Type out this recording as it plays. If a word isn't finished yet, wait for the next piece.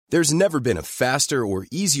There's never been a faster or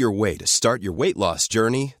easier way to start your weight loss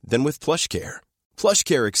journey than with PlushCare.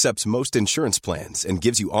 PlushCare accepts most insurance plans and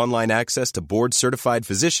gives you online access to board-certified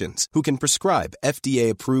physicians who can prescribe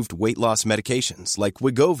FDA-approved weight loss medications like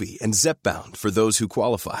Wegovy and Zepbound for those who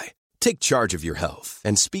qualify. Take charge of your health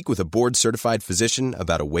and speak with a board-certified physician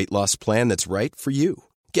about a weight loss plan that's right for you.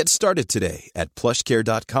 Get started today at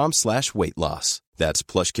plushcare.com/weight-loss. That's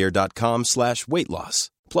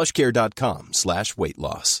plushcare.com/weight-loss.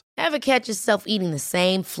 plushcare.com/weight-loss. Ever catch yourself eating the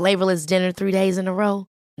same flavorless dinner 3 days in a row?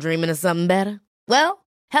 Dreaming of something better? Well,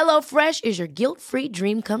 HelloFresh is your guilt-free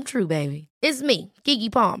dream come true, baby. It's me, Keke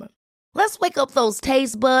Palmer. Let's wake up those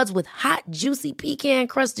taste buds with hot, juicy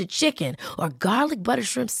pecan-crusted chicken or garlic butter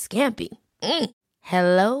shrimp scampi.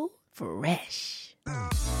 Hello Fresh.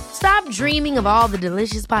 Stop dreaming of all the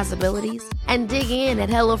delicious possibilities and dig in at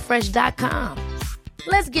HelloFresh.com.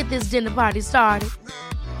 Let's get this dinner party started.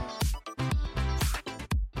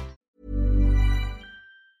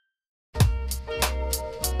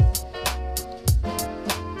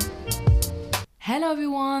 Hello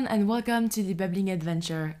everyone and welcome to The Bubbling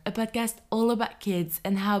Adventure, a podcast all about kids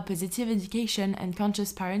and how positive education and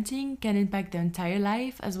conscious parenting can impact their entire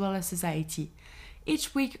life as well as society.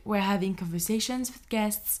 Each week we're having conversations with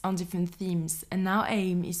guests on different themes, and our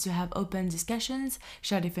aim is to have open discussions,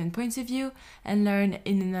 share different points of view and learn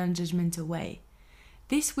in a non-judgmental way.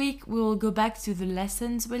 This week we will go back to the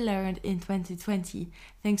lessons we learned in 2020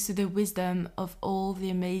 thanks to the wisdom of all the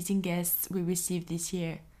amazing guests we received this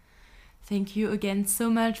year. Thank you again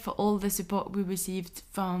so much for all the support we received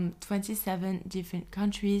from 27 different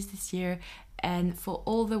countries this year and for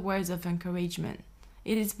all the words of encouragement.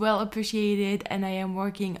 It is well appreciated and I am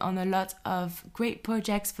working on a lot of great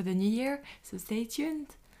projects for the new year, so stay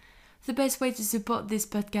tuned. The best way to support this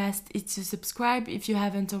podcast is to subscribe if you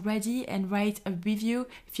haven't already and write a review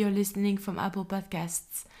if you're listening from Apple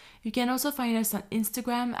Podcasts. You can also find us on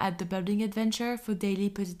Instagram at The Bubbling Adventure for daily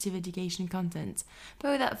positive education content.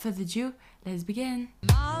 But without further ado, let's begin.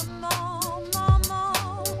 Maman,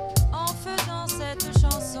 maman, en faisant cette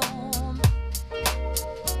chanson.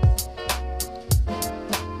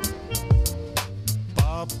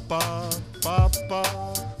 Papa, papa,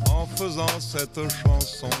 en faisant cette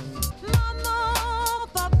chanson. Maman,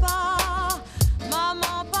 papa,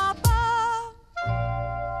 maman, papa.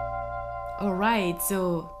 Alright,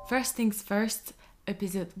 so first things first,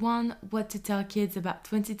 episode 1, what to tell kids about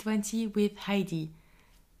 2020 with Heidi.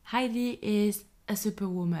 Heidi is a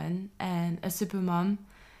superwoman and a supermom.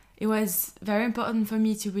 It was very important for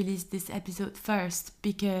me to release this episode first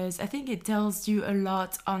because I think it tells you a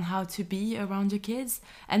lot on how to be around your kids,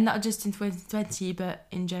 and not just in 2020 but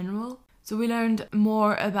in general. So we learned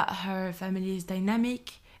more about her family's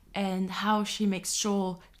dynamic and how she makes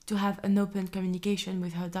sure to have an open communication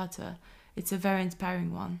with her daughter. It's a very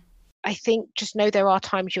inspiring one. I think just know there are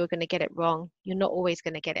times you're going to get it wrong. You're not always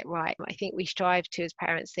going to get it right. I think we strive to, as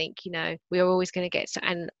parents, think, we are always going to get,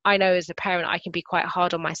 and I know as a parent, I can be quite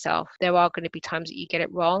hard on myself. There are going to be times that you get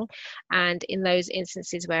it wrong. And in those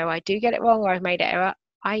instances where I do get it wrong or I've made an error,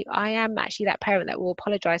 I am actually that parent that will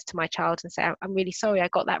apologize to my child and say, I'm really sorry, I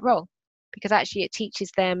got that wrong. Because actually it teaches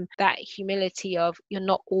them that humility of you're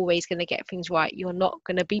not always going to get things right. You're not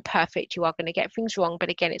going to be perfect. You are going to get things wrong. But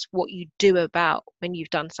again, it's what you do about when you've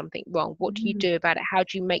done something wrong. What do you do about it? How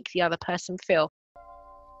do you make the other person feel?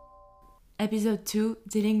 Episode 2,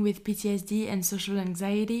 dealing with PTSD and social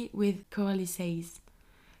anxiety with Coralie Says.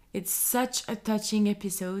 It's such a touching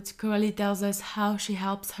episode. Coralie tells us how she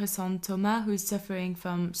helps her son Thomas, who's suffering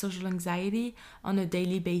from social anxiety on a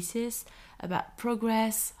daily basis, about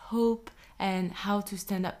progress, hope, and how to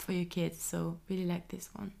stand up for your kids. So really like this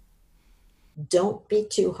one. Don't be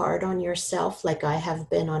too hard on yourself like I have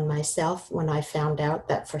been on myself when I found out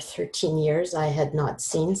that for 13 years I had not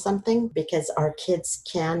seen something, because our kids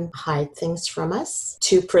can hide things from us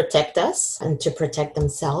to protect us and to protect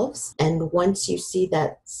themselves. And once you see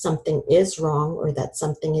that something is wrong or that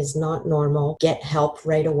something is not normal, get help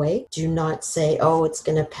right away. Do not say, oh, it's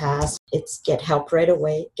going to pass. It's get help right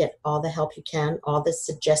away. Get all the help you can, all the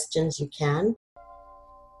suggestions you can.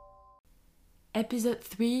 Episode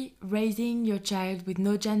 3, Raising Your Child with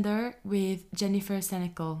No Gender with Jennifer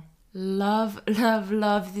Senecal. Love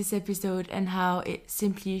this episode and how it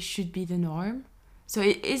simply should be the norm. So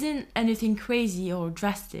it isn't anything crazy or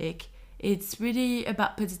drastic. It's really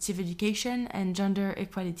about positive education and gender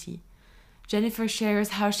equality. Jennifer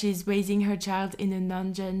shares how she's raising her child in a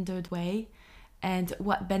non-gendered way and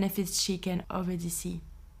what benefits she can already see.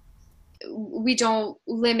 We don't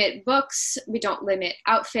limit books, we don't limit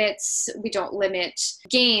outfits, we don't limit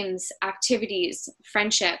games, activities,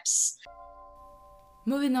 friendships.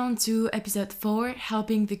 Moving on to episode 4,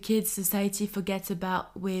 Helping the Kids Society Forgets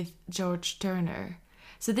About with George Turner.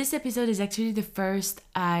 So this episode is actually the first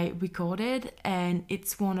I recorded and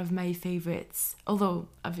it's one of my favorites, although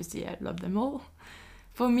obviously I love them all.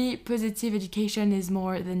 For me, positive education is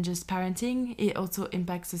more than just parenting, it also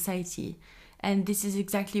impacts society. And this is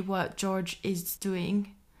exactly what George is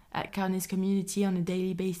doing at Carneys Community on a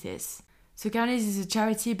daily basis. So Carneys is a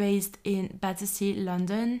charity based in Battersea,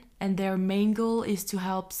 London, and their main goal is to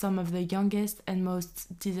help some of the youngest and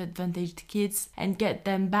most disadvantaged kids and get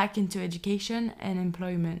them back into education and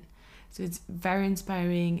employment. So it's very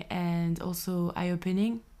inspiring and also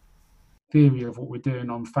eye-opening. Theory of what we're doing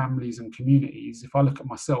on families and communities. If I look at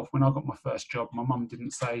myself, when I got my first job, my mum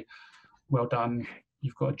didn't say, well done,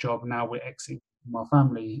 you've got a job, now we're exiting my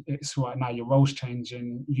family. It's right, now your role's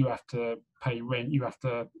changing, you have to pay rent, you have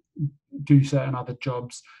to do certain other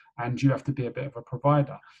jobs, and you have to be a bit of a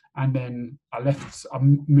provider. And then I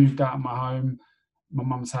moved out of my home, my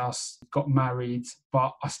mum's house, got married,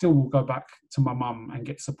 but I still will go back to my mum and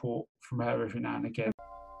get support from her every now and again.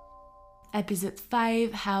 Episode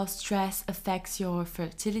 5, How Stress Affects Your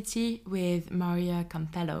Fertility with Maria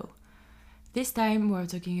Campello. This time we're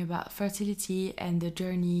talking about fertility and the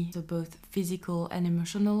journey, so both physical and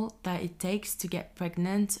emotional, that it takes to get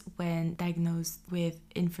pregnant when diagnosed with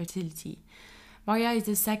infertility. Maria is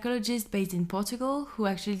a psychologist based in Portugal who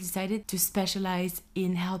actually decided to specialize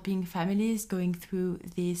in helping families going through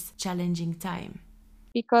this challenging time.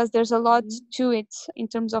 Because there's a lot to it in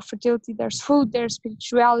terms of fertility. There's food, there's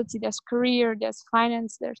spirituality, there's career, there's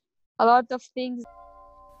finance, there's a lot of things.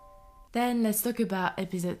 Then let's talk about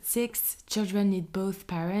episode 6, Children Need Both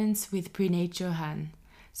Parents, with Pranay Chauhan.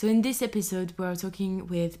 So in this episode, we're talking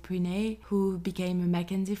with Pranay, who became a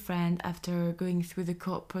Mackenzie friend after going through the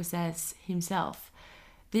court process himself.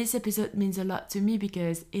 This episode means a lot to me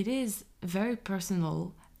because it is very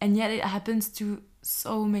personal, and yet it happens to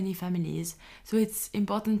so many families. So it's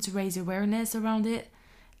important to raise awareness around it,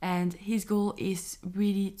 and his goal is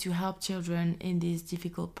really to help children in this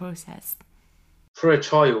difficult process. For a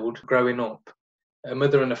child growing up, a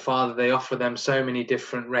mother and a father, they offer them so many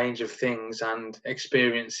different range of things and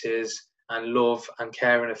experiences and love and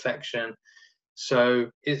care and affection.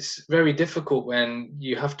 So it's very difficult when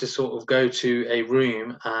you have to sort of go to a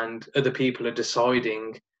room and other people are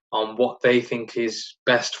deciding on what they think is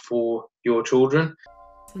best for your children.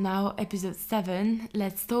 So now, episode 7,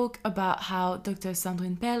 let's talk about how Dr.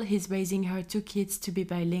 Sandrine Pell is raising her 2 kids to be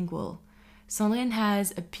bilingual. Sandrine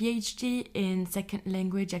has a PhD in second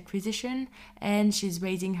language acquisition, and she's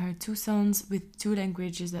raising her 2 sons with 2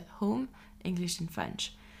 languages at home, English and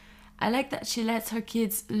French. I like that she lets her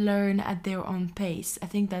kids learn at their own pace. I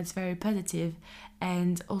think that's very positive,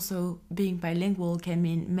 and also being bilingual can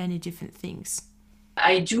mean many different things.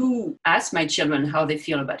 I do ask my children how they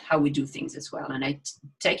feel about how we do things as well, and I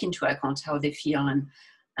take into account how they feel,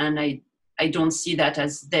 and I don't see that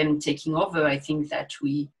as them taking over. I think that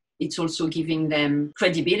it's also giving them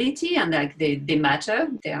credibility, and like they matter,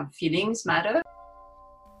 their feelings matter.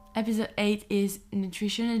 Episode 8 is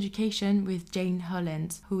Nutrition Education with Jane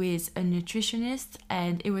Holland, who is a nutritionist,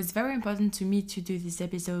 and it was very important to me to do this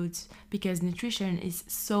episode because nutrition is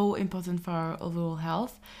so important for our overall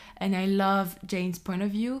health, and I love Jane's point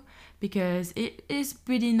of view because it is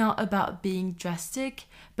really not about being drastic,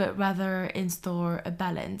 but rather install a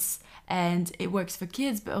balance, and it works for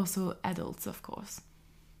kids but also adults, of course.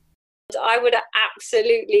 I would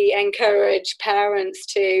absolutely encourage parents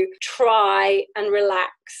to try and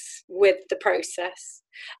relax with the process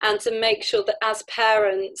and to make sure that as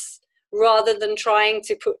parents, rather than trying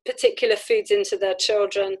to put particular foods into their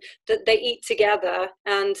children, that they eat together,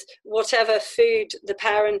 and whatever food the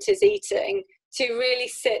parent is eating, to really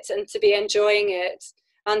sit and to be enjoying it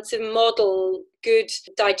and to model good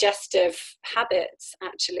digestive habits,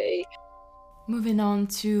 actually. Moving on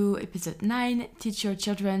to episode 9, Teach Your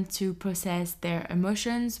Children to Process Their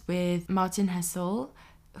Emotions with Martin Hassel,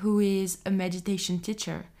 who is a meditation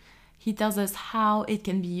teacher. He tells us how it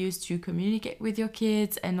can be used to communicate with your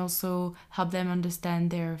kids and also help them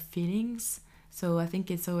understand their feelings. So I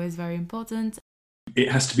think it's always very important. It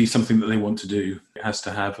has to be something that they want to do. It has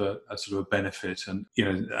to have a sort of a benefit, and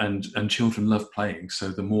and children love playing. So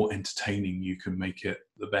the more entertaining you can make it,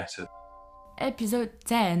 the better. Episode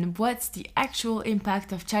 10, What's the Actual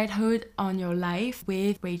Impact of Childhood on Your Life,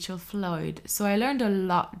 with Rachel Floyd. So I learned a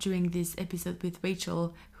lot during this episode with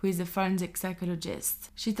Rachel, who is a forensic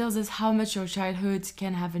psychologist. She tells us how much your childhood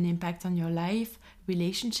can have an impact on your life,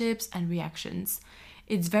 relationships, and reactions.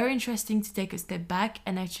 It's very interesting to take a step back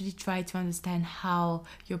and actually try to understand how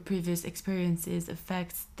your previous experiences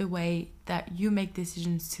affect the way that you make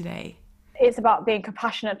decisions today. it's about being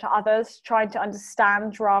compassionate to others, trying to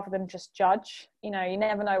understand rather than just judge. You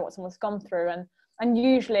never know what someone's gone through, and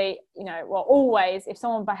usually, always, if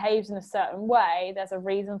someone behaves in a certain way, there's a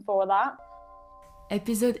reason for that.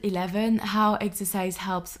 Episode 11, how exercise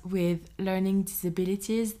helps with learning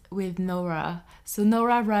disabilities, with Nora. So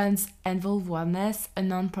Nora runs Envolve Wellness, a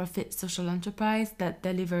non-profit social enterprise that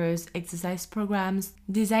delivers exercise programs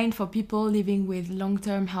designed for people living with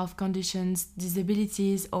long-term health conditions,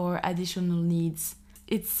 disabilities, or additional needs.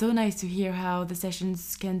 It's so nice to hear how the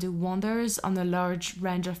sessions can do wonders on a large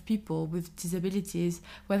range of people with disabilities,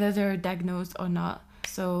 whether they're diagnosed or not.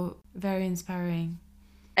 So very inspiring.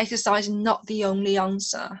 Exercise is not the only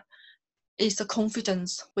answer. It's the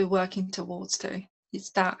confidence we're working towards too. It's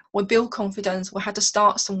that we build confidence, we have to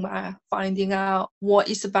start somewhere, finding out what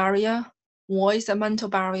is the barrier, what is the mental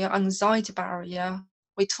barrier, anxiety barrier.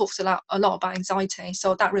 We talked a lot about anxiety,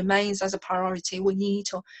 so that remains as a priority. We need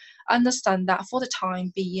to understand that for the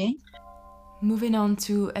time being. Moving on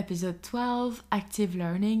to episode 12, active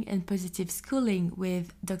learning and positive schooling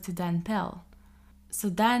with Dr. Dan Pell. So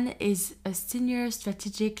Dan is a senior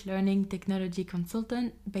strategic learning technology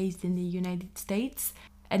consultant based in the United States,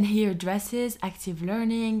 and he addresses active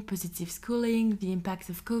learning, positive schooling, the impact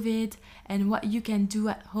of COVID, and what you can do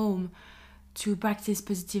at home to practice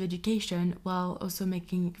positive education while also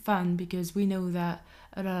making fun, because we know that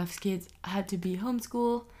a lot of kids had to be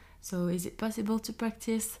homeschooled. So is it possible to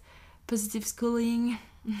practice positive schooling?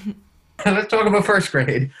 Let's talk about first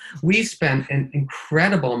grade. We spent an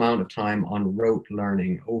incredible amount of time on rote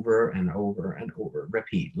learning, over and over and over.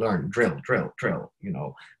 Repeat, learn, drill.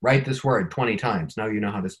 Write this word 20 times. Now you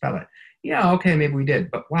know how to spell it. Yeah, okay, maybe we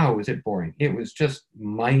did. But wow, was it boring. It was just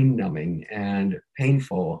mind-numbing and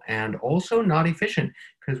painful and also not efficient.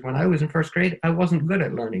 Because when I was in first grade, I wasn't good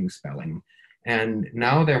at learning spelling. And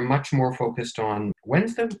now they're much more focused on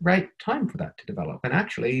when's the right time for that to develop. And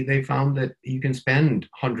actually, they found that you can spend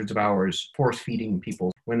hundreds of hours force-feeding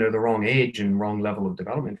people when they're the wrong age and wrong level of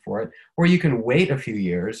development for it. Or you can wait a few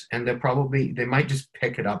years and they might just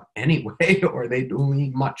pick it up anyway, or they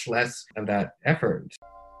need much less of that effort.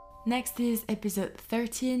 Next is episode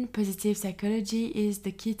 13, Positive Psychology is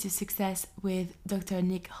the Key to Success with Dr.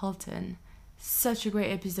 Nick Holton. Such a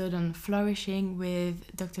great episode on flourishing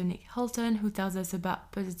with Dr. Nick Holton, who tells us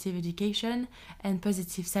about positive education and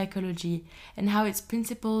positive psychology and how its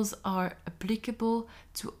principles are applicable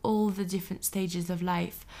to all the different stages of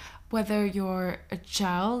life, whether you're a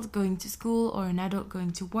child going to school or an adult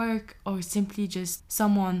going to work or simply just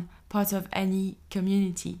someone part of any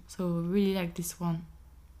community. So really like this one.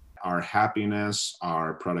 Our happiness,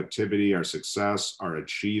 our productivity, our success, our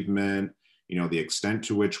achievement, the extent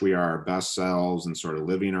to which we are our best selves and sort of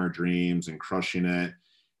living our dreams and crushing it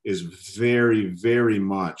is very, very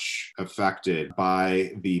much affected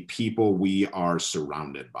by the people we are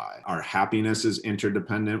surrounded by. Our happiness is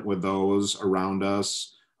interdependent with those around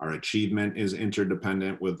us. Our achievement is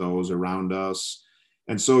interdependent with those around us.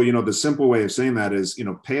 And so, the simple way of saying that is,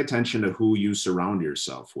 pay attention to who you surround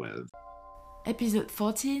yourself with. Episode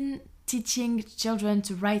 14, Teaching Children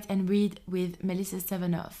to Write and Read with Melissa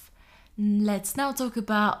Savanoff. Let's now talk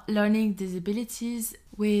about learning disabilities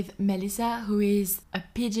with Melissa, who is a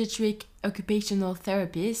pediatric occupational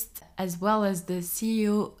therapist, as well as the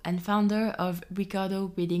CEO and founder of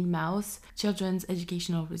Ricardo Reading Mouse, children's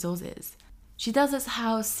educational resources. She tells us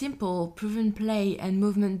how simple, proven play and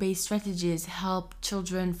movement-based strategies help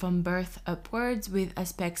children from birth upwards with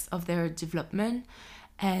aspects of their development,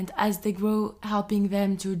 and as they grow, helping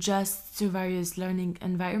them to adjust to various learning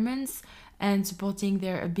environments and supporting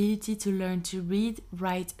their ability to learn to read,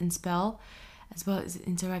 write, and spell, as well as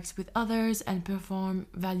interact with others and perform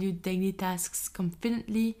valued daily tasks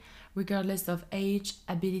confidently, regardless of age,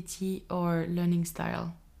 ability, or learning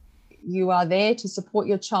style. You are there to support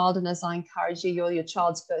your child, and as I encourage you, you're your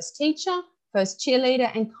child's first teacher, first cheerleader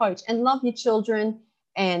and coach, and love your children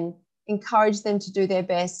and encourage them to do their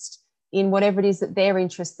best in whatever it is that they're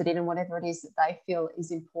interested in and whatever it is that they feel is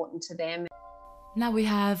important to them. Now we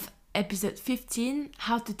have episode 15,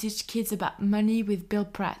 How to Teach Kids About Money with Bill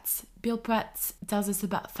Pratt. Bill Pratt tells us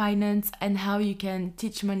about finance and how you can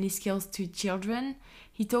teach money skills to children.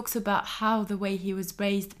 He talks about how the way he was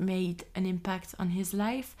raised made an impact on his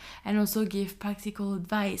life and also give practical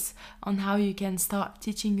advice on how you can start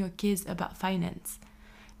teaching your kids about finance.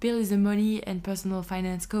 Bill is a money and personal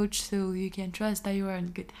finance coach, so you can trust that you are in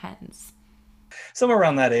good hands. Somewhere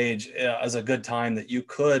around that age is a good time that you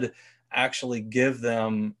could actually give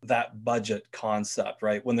them that budget concept,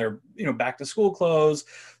 right? When they're, back to school clothes,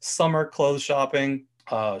 summer clothes shopping,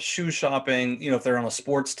 shoe shopping, if they're on a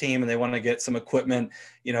sports team and they want to get some equipment,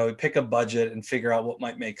 pick a budget and figure out what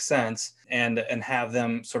might make sense and have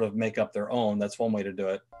them sort of make up their own. That's one way to do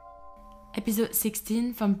it. Episode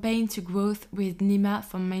 16, From Pain to Growth, with Nima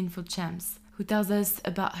from Mindful Champs, who tells us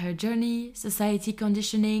about her journey, society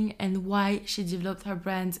conditioning, and why she developed her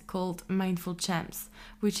brand called Mindful Champs,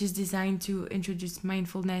 which is designed to introduce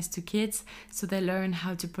mindfulness to kids so they learn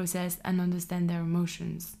how to process and understand their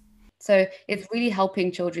emotions. So it's really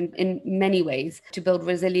helping children in many ways to build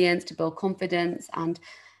resilience, to build confidence and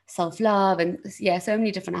self-love, and so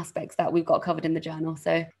many different aspects that we've got covered in the journal.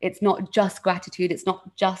 So it's not just gratitude, it's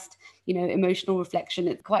not just, emotional reflection,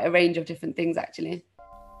 it's quite a range of different things actually.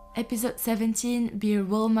 Episode 17, Be a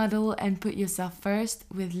Role Model and Put Yourself First,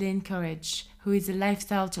 with Lynn Courage, who is a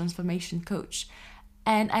lifestyle transformation coach.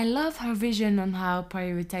 And I love her vision on how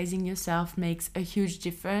prioritizing yourself makes a huge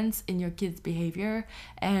difference in your kids' behavior,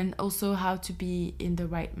 and also how to be in the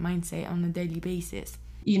right mindset on a daily basis.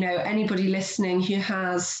 Anybody listening who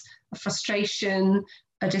has a frustration,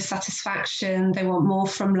 a dissatisfaction, they want more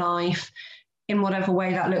from life, in whatever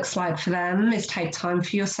way that looks like for them, is take time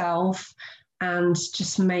for yourself and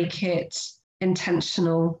just make it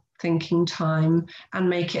intentional thinking time, and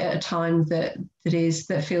make it at a time that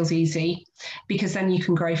feels easy, because then you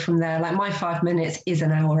can grow from there. Like my 5 minutes is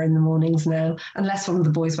an hour in the mornings now, unless one of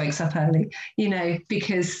the boys wakes up early,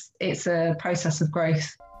 because it's a process of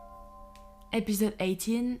growth. Episode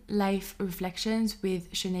 18, Life Reflections,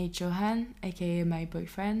 with Sinead Chauhan, aka my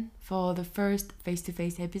boyfriend, for the first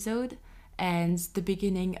face-to-face episode, and the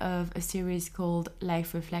beginning of a series called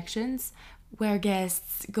Life Reflections, where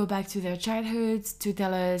guests go back to their childhoods to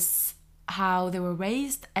tell us how they were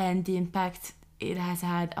raised and the impact it has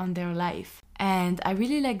had on their life. And I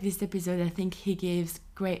really like this episode. I think he gives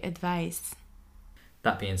great advice.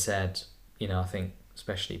 That being said, I think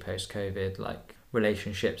especially post-COVID, like,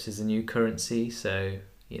 relationships is a new currency, so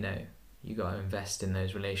you got to invest in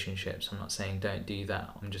those relationships. I'm not saying don't do that.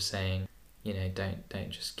 I'm just saying, don't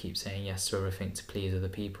just keep saying yes to everything to please other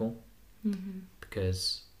people.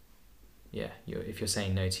 Because if you're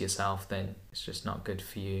saying no to yourself, then it's just not good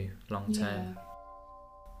for you long term.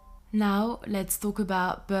 Now let's talk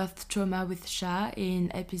about birth trauma with Shah in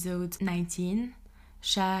episode 19.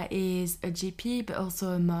 Shah is a GP but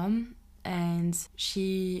also a mom, and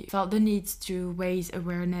she felt the need to raise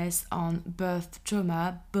awareness on birth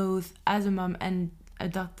trauma, both as a mom and a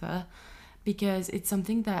doctor, because it's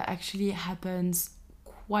something that actually happens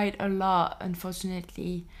quite a lot,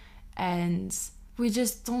 unfortunately, and we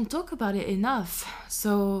just don't talk about it enough.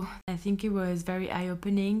 So I think it was very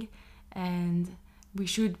eye-opening, and we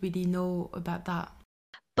should really know about that.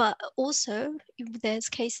 But also, there's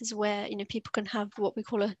cases where people can have what we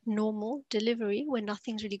call a normal delivery, where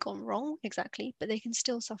nothing's really gone wrong exactly, but they can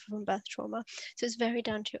still suffer from birth trauma. So it's very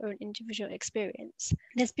down to your own individual experience.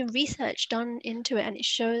 There's been research done into it, and it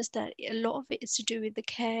shows that a lot of it is to do with the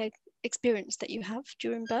care experience that you have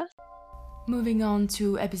during birth. Moving on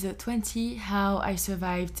to episode 20, How I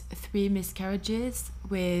Survived 3 Miscarriages,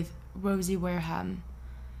 with Rosie Wareham.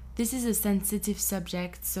 This is a sensitive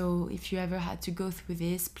subject, so if you ever had to go through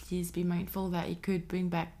this, please be mindful that it could bring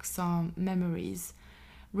back some memories.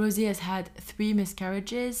 Rosie has had 3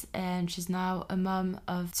 miscarriages, and she's now a mom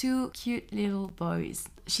of 2 cute little boys.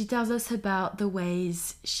 She tells us about the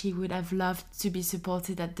ways she would have loved to be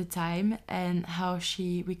supported at the time, and how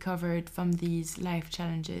she recovered from these life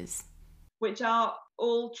challenges. Which are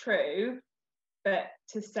all true, but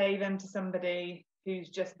to say them to somebody who's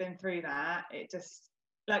just been through that, it just...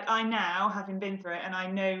 Like, I now, having been through it, and I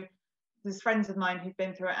know there's friends of mine who've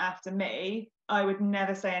been through it after me, I would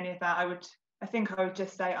never say any of that. I think I would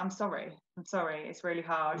just say, I'm sorry, it's really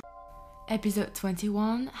hard. Episode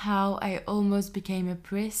 21, How I Almost Became a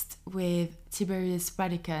Priest, with Tiberius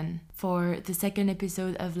Radicon, for the second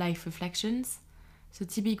episode of Life Reflections. So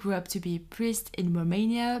Tibi grew up to be a priest in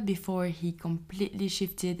Romania before he completely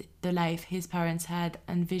shifted the life his parents had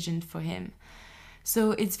envisioned for him.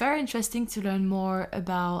 So it's very interesting to learn more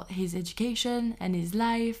about his education and his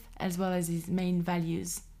life, as well as his main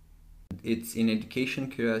values. It's in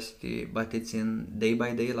education, curiosity, but it's in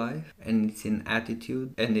day-by-day life, and it's in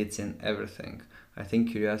attitude, and it's in everything. I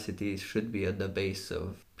think curiosity should be at the base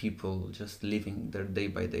of people just living their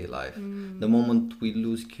day-by-day life. The moment we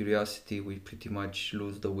lose curiosity, we pretty much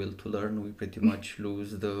lose the will to learn. We pretty much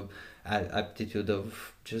lose the aptitude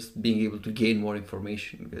of just being able to gain more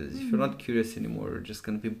information. Because if you're not curious anymore, you're just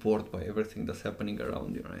going to be bored by everything that's happening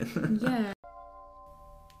around you, right? Yeah.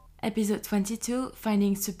 Episode 22,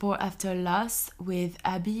 Finding Support After Loss, with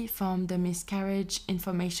Abby from the Miscarriage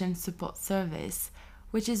Information Support Service,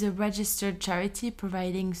 which is a registered charity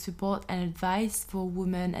providing support and advice for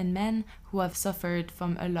women and men who have suffered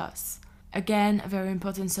from a loss. Again, a very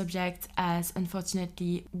important subject, as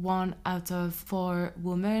unfortunately 1 out of 4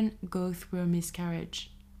 women go through a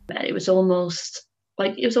miscarriage. It was almost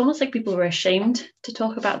like people were ashamed to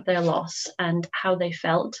talk about their loss and how they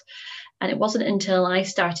felt. And it wasn't until I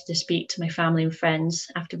started to speak to my family and friends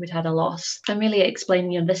after we'd had a loss and really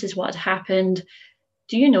explaining, this is what had happened.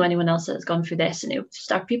 Do you know anyone else that's gone through this? And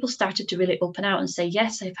people started to really open out and say,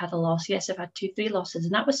 yes, I've had a loss. Yes, I've had 2-3 losses.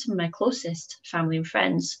 And that was some of my closest family and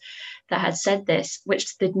friends that had said this,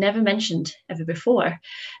 which they'd never mentioned ever before.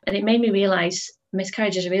 And it made me realize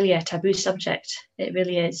miscarriage is really a taboo subject. It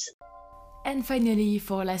really is. And finally,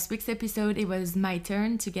 for last week's episode, it was my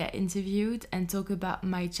turn to get interviewed and talk about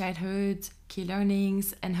my childhood, key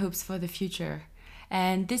learnings, and hopes for the future.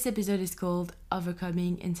 And this episode is called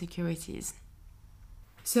Overcoming Insecurities.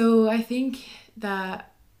 So I think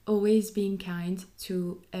that always being kind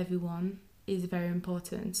to everyone is very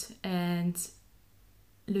important. And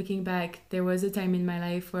looking back, there was a time in my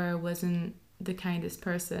life where I wasn't the kindest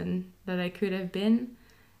person that I could have been.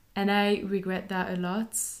 And I regret that a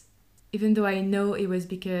lot. Even though I know it was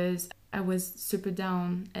because I was super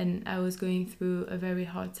down and I was going through a very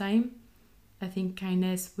hard time, I think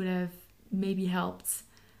kindness would have maybe helped.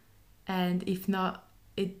 And if not,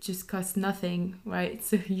 it just costs nothing, right?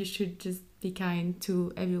 So you should just be kind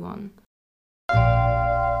to everyone.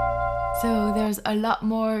 So there's a lot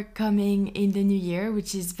more coming in the new year,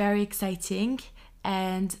 which is very exciting.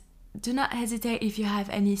 And do not hesitate if you have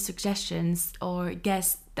any suggestions or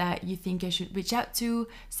guests that you think I should reach out to,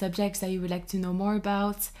 subjects that you would like to know more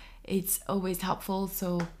about. It's always helpful,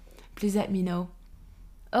 so please let me know.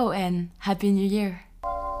 Oh, and Happy New Year!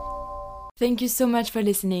 Thank you so much for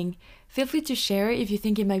listening. Feel free to share if you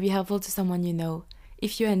think it might be helpful to someone you know.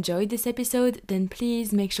 If you enjoyed this episode, then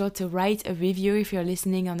please make sure to write a review if you're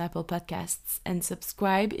listening on Apple Podcasts and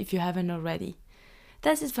subscribe if you haven't already.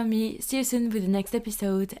 That's it for me. See you soon with the next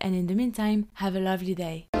episode, and in the meantime, have a lovely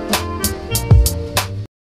day.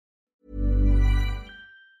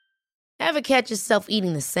 Ever catch yourself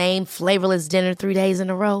eating the same flavorless dinner 3 days in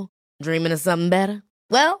a row? Dreaming of something better?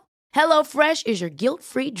 Well, HelloFresh is your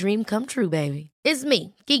guilt-free dream come true, baby. It's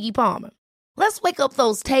me, Keke Palmer. Let's wake up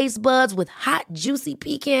those taste buds with hot, juicy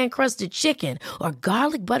pecan-crusted chicken or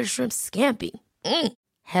garlic butter shrimp scampi.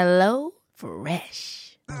 Hello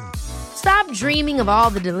Fresh. Stop dreaming of all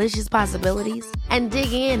the delicious possibilities and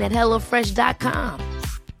dig in at HelloFresh.com.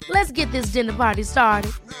 Let's get this dinner party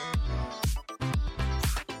started.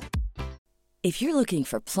 If you're looking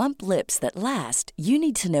for plump lips that last, you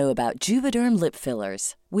need to know about Juvederm lip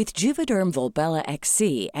fillers. With Juvederm Volbella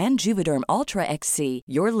XC and Juvederm Ultra XC,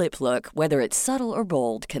 your lip look, whether it's subtle or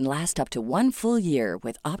bold, can last up to 1 full year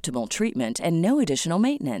with optimal treatment and no additional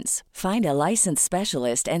maintenance. Find a licensed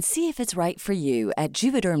specialist and see if it's right for you at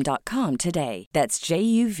Juvederm.com today. That's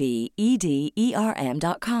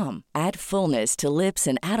JUVEDERM.com. Add fullness to lips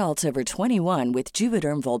in adults over 21 with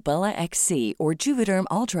Juvederm Volbella XC or Juvederm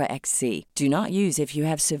Ultra XC. Do not use if you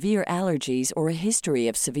have severe allergies or a history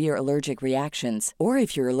of severe allergic reactions, or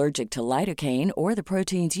if you're allergic to lidocaine or the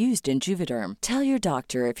proteins used in Juvederm. Tell your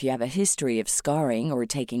doctor if you have a history of scarring or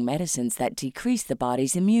taking medicines that decrease the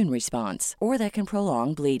body's immune response or that can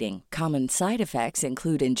prolong bleeding. Common side effects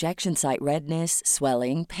include injection site redness,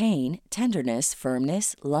 swelling, pain, tenderness,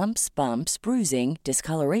 firmness, lumps, bumps, bruising,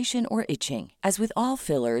 discoloration, or itching. As with all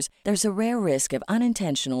fillers, there's a rare risk of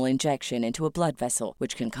unintentional injection into a blood vessel,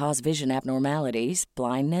 which can cause vision abnormalities,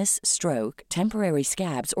 blindness, stroke, temporary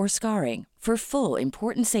scabs, or scarring. For full,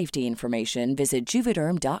 important safety information, visit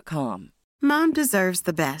Juvederm.com. Mom deserves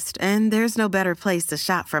the best, and there's no better place to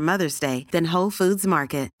shop for Mother's Day than Whole Foods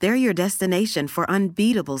Market. They're your destination for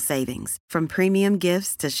unbeatable savings, from premium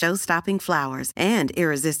gifts to show-stopping flowers and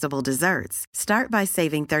irresistible desserts. Start by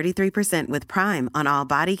saving 33% with Prime on all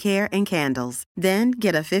body care and candles. Then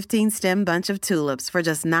get a 15-stem bunch of tulips for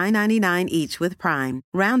just $9.99 each with Prime.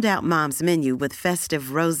 Round out Mom's menu with festive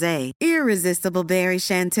rosé, irresistible berry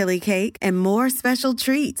chantilly cake, and more special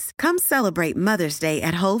treats. Come celebrate Mother's Day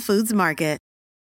at Whole Foods Market.